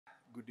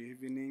Good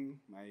evening,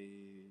 my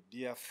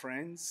dear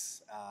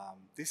friends.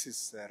 This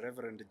is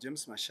Reverend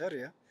James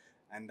Macharia,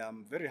 and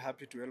I'm very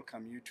happy to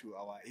welcome you to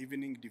our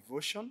evening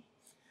devotion.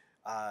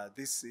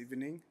 This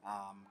evening,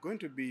 I'm going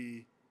to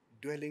be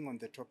dwelling on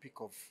the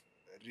topic of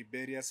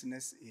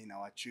rebelliousness in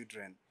our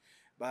children.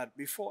 But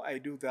before I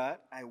do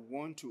that, I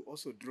want to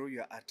also draw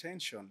your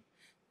attention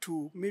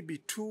to maybe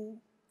two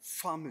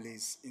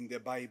families in the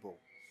Bible.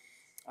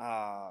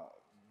 Uh,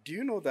 do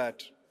you know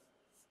that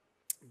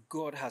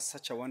God has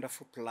such a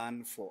wonderful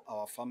plan for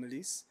our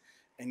families?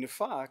 In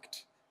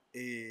fact,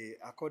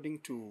 according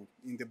to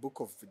in the book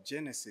of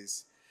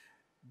Genesis,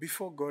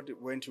 before God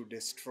went to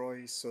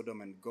destroy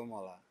Sodom and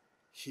Gomorrah,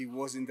 he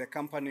was in the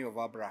company of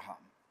Abraham.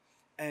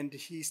 And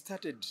he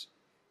started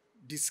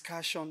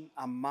discussion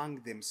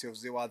among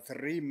themselves. There were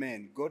three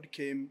men. God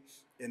came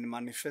and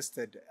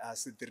manifested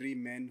as three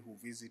men who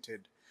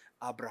visited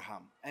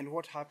Abraham. And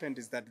what happened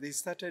is that they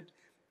started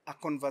a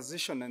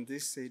conversation and they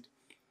said,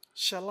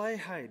 "Shall I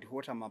hide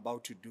what I'm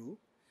about to do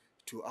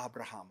to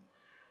Abraham,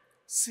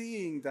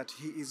 seeing that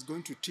he is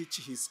going to teach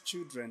his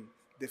children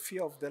the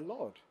fear of the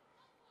Lord?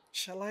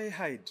 Shall I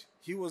hide?"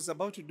 He was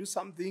about to do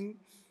something.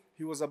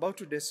 He was about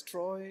to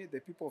destroy the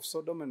people of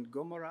Sodom and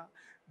Gomorrah,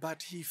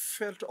 but he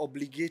felt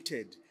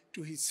obligated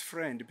to his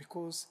friend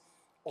because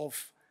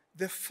of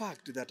the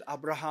fact that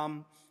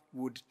Abraham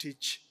would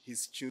teach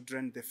his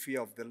children the fear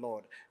of the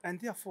Lord.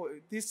 And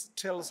therefore, this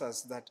tells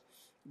us that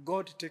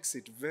God takes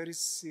it very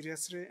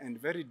seriously and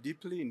very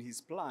deeply in his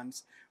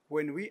plans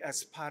when we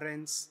as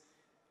parents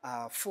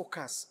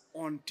focus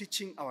on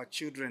teaching our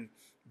children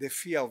the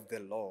fear of the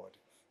Lord.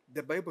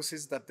 The Bible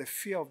says that the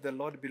fear of the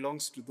Lord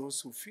belongs to those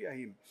who fear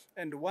him.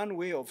 And one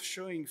way of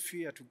showing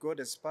fear to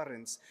God as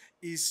parents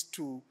is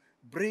to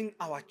bring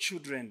our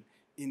children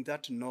in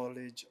that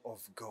knowledge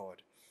of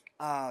God.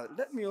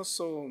 Let me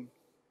also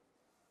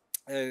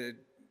uh,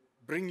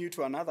 bring you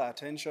to another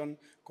attention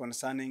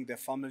concerning the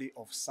family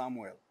of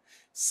Samuel.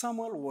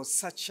 Samuel was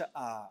such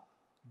a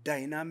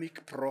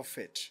dynamic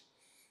prophet.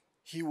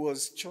 He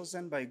was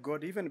chosen by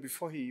God even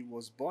before he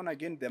was born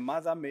again. The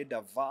mother made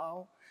a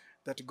vow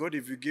that, "God,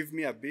 if you give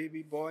me a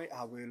baby boy,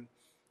 I will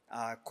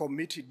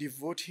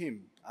devote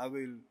him. I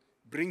will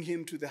bring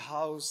him to the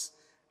house.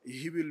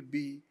 He will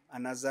be a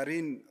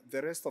Nazarene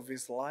the rest of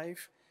his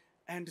life."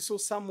 And so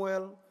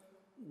Samuel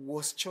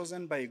was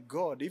chosen by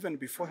God even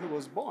before he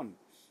was born.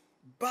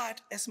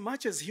 But as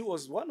much as he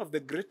was one of the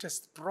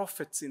greatest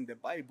prophets in the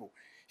Bible,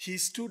 he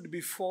stood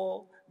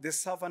before the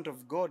servant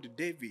of God,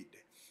 David.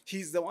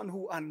 He's the one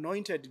who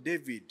anointed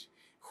David.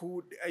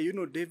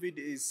 David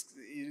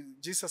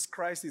Jesus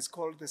Christ is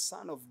called the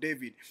son of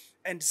David.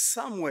 And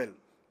Samuel,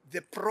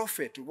 the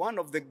prophet, one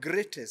of the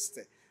greatest,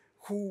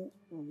 who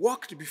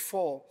walked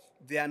before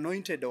the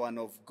anointed one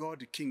of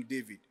God, King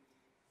David,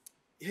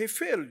 he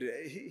failed.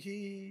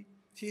 He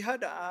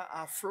had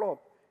a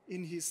flop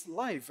in his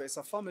life as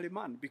a family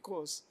man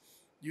because,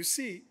 you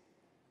see,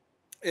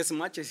 as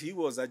much as he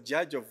was a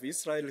judge of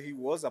Israel, he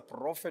was a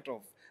prophet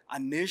of a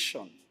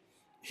nation.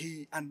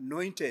 He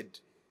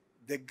anointed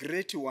the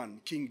great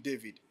one, King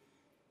David.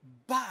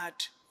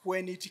 But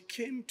when it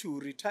came to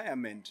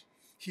retirement,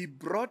 he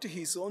brought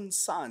his own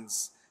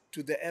sons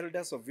to the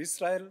elders of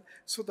Israel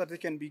so that they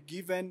can be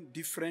given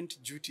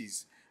different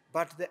duties.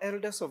 But the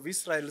elders of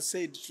Israel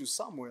said to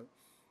Samuel,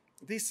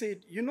 they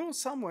said, "You know,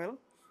 Samuel,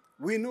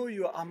 we know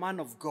you are a man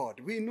of God.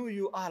 We know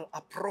you are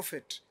a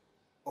prophet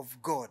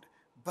of God,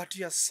 but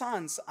your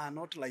sons are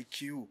not like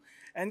you."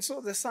 And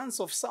so the sons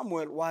of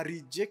Samuel were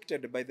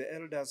rejected by the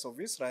elders of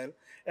Israel.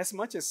 As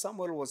much as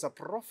Samuel was a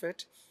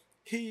prophet,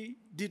 he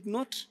did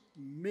not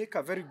make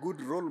a very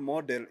good role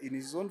model in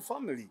his own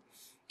family.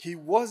 He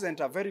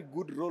wasn't a very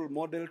good role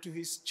model to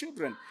his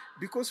children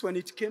because when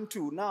it came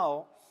to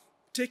now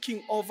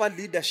taking over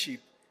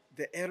leadership,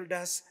 the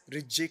elders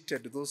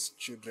rejected those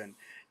children.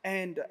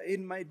 And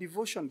in my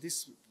devotion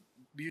this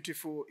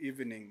beautiful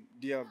evening,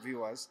 dear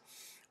viewers,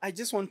 I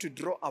just want to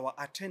draw our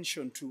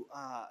attention to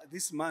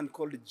this man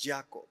called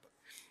Jacob.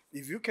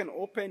 If you can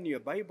open your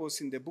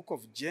Bibles in the book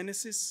of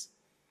Genesis,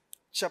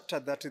 chapter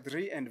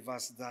 33 and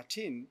verse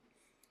 13,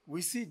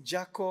 we see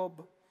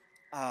Jacob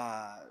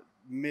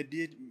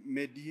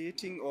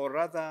mediating, or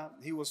rather,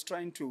 he was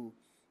trying to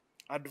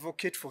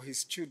advocate for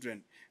his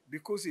children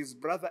because his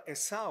brother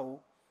Esau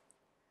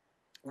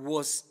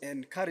was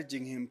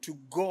encouraging him to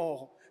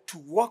go, to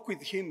walk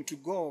with him, to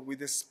go with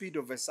the speed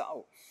of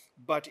Esau.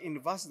 But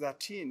in verse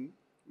 13,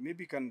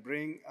 maybe you can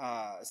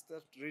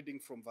start reading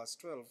from verse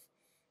 12.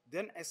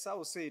 Then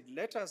Esau said,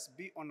 "Let us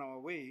be on our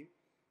way.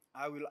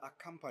 I will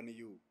accompany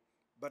you."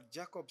 But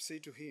Jacob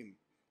said to him,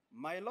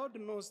 "My Lord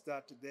knows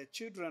that the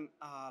children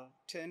are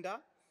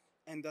tender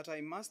and that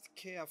I must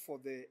care for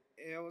the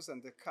ewes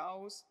and the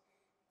cows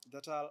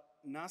that are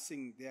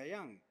nursing their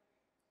young.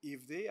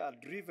 If they are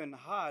driven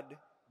hard,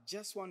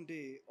 just one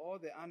day all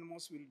the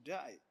animals will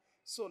die.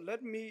 So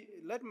let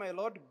my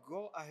Lord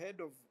go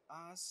ahead of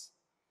us,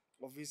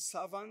 of his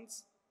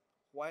servants,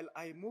 while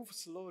I move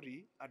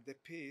slowly at the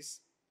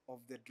pace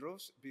of the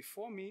droves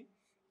before me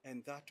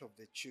and that of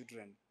the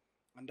children.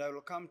 And I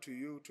will come to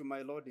you, to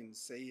my Lord in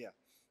Seir."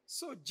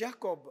 So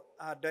Jacob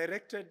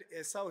directed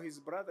Esau, his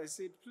brother,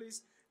 said,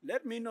 please,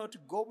 let me not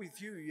go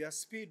with you. Your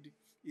speed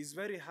is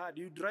very hard.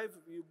 You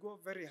go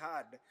very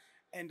hard.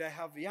 And I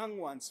have young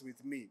ones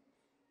with me.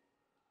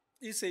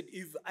 He said,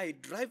 if I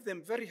drive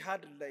them very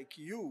hard like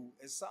you,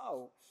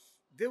 Esau,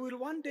 they will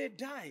one day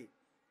die.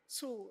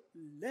 So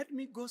let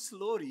me go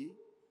slowly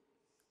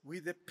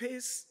with the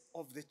pace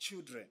of the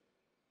children.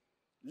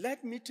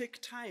 Let me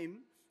take time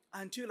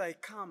until I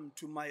come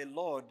to my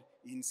Lord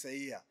in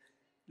Seir.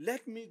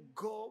 Let me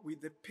go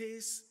with the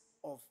pace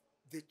of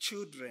the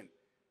children.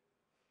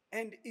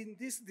 And in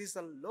this, there's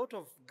a lot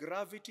of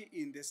gravity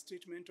in the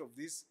statement of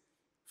this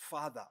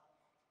father.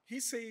 He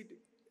said,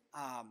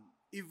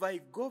 if I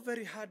go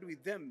very hard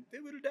with them, they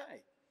will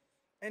die.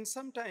 And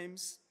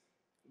sometimes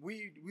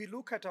we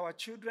look at our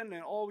children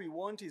and all we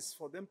want is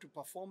for them to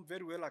perform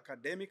very well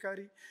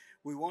academically.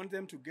 We want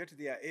them to get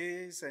their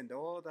A's and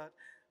all that,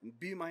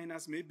 B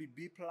minus, maybe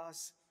B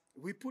plus.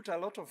 We put a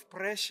lot of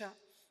pressure.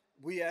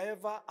 We are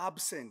ever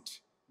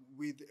absent.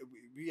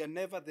 We are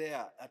never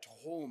there at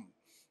home.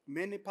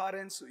 Many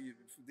parents,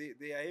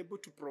 they are able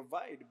to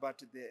provide,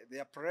 but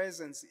their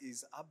presence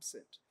is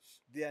absent.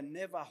 They are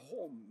never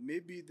home.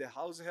 Maybe the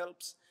house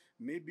helps,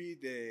 maybe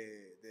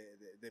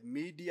the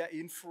media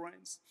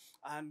influence.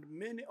 And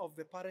many of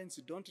the parents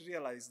don't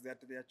realize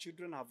that their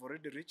children have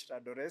already reached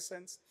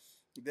adolescence.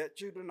 Their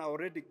children are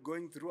already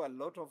going through a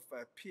lot of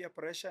peer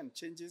pressure and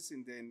changes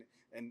in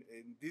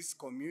this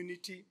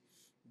community.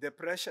 The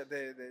pressure,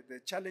 the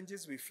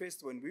challenges we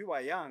faced when we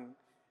were young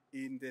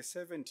in the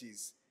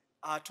 70s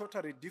are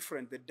totally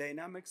different. The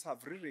dynamics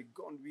have really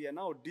gone. We are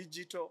now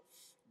digital.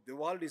 The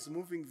world is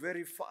moving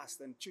very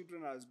fast, and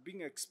children are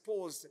being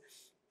exposed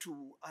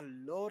to a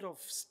lot of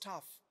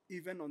stuff,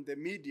 even on the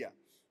media.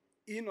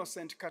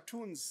 Innocent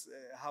cartoons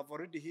have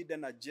already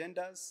hidden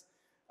agendas,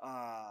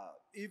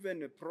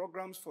 even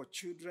programs for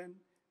children.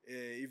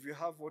 If you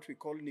have what we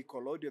call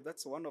Nickelodeon,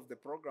 that's one of the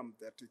programs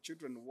that the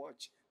children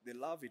watch. They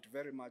love it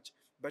very much.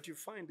 But you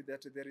find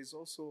that there is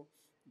also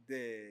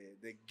the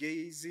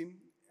gayism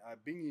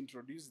being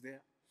introduced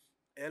there,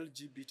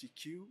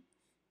 LGBTQ.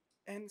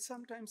 And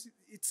sometimes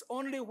it's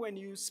only when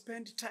you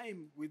spend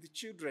time with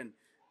children,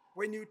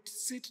 when you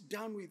sit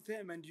down with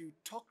them and you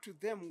talk to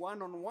them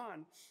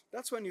one-on-one,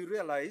 that's when you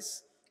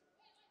realize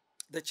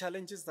the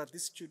challenges that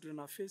these children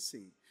are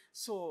facing.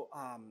 So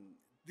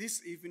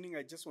this evening,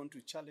 I just want to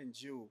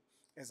challenge you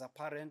as a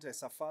parent,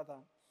 as a father,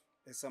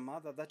 as a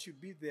mother, that you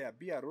be there,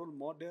 be a role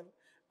model,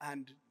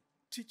 and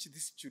teach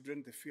these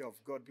children the fear of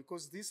God,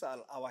 because these are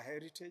our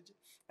heritage,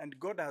 and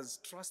God has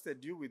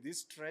trusted you with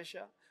this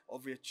treasure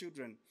of your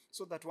children,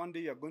 so that one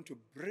day you're going to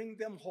bring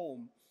them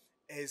home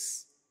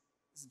as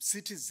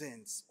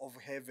citizens of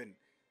heaven,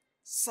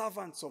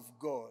 servants of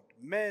God,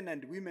 men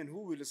and women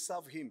who will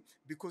serve him,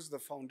 because the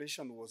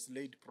foundation was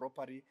laid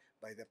properly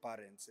by the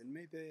parents. And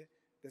may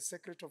the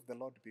secret of the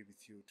Lord be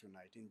with you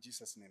tonight. In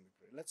Jesus' name we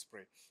pray. Let's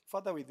pray.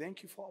 Father, we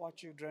thank you for our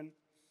children.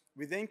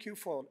 We thank you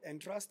for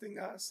entrusting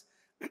us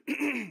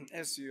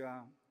as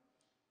your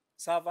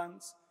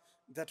servants,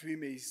 that we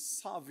may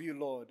serve you,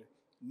 Lord,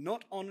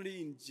 not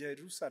only in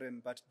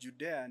Jerusalem, but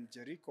Judea and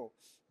Jericho,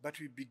 but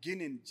we begin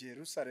in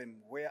Jerusalem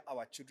where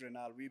our children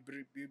are. We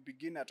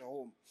begin at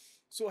home.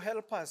 So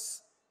help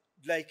us,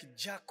 like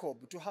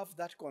Jacob, to have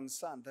that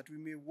concern, that we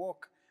may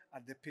walk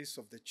at the pace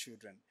of the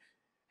children.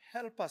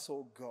 Help us,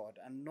 oh God,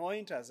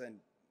 anoint us and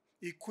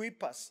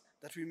equip us,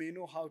 that we may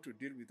know how to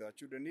deal with our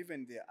children,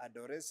 even their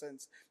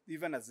adolescents,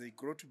 even as they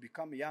grow to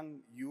become young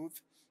youth,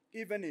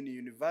 even in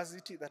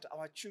university, that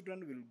our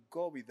children will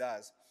go with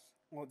us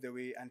all the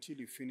way until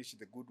you finish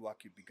the good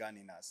work you began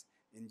in us.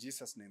 In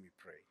Jesus' name we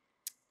pray.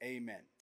 Amen.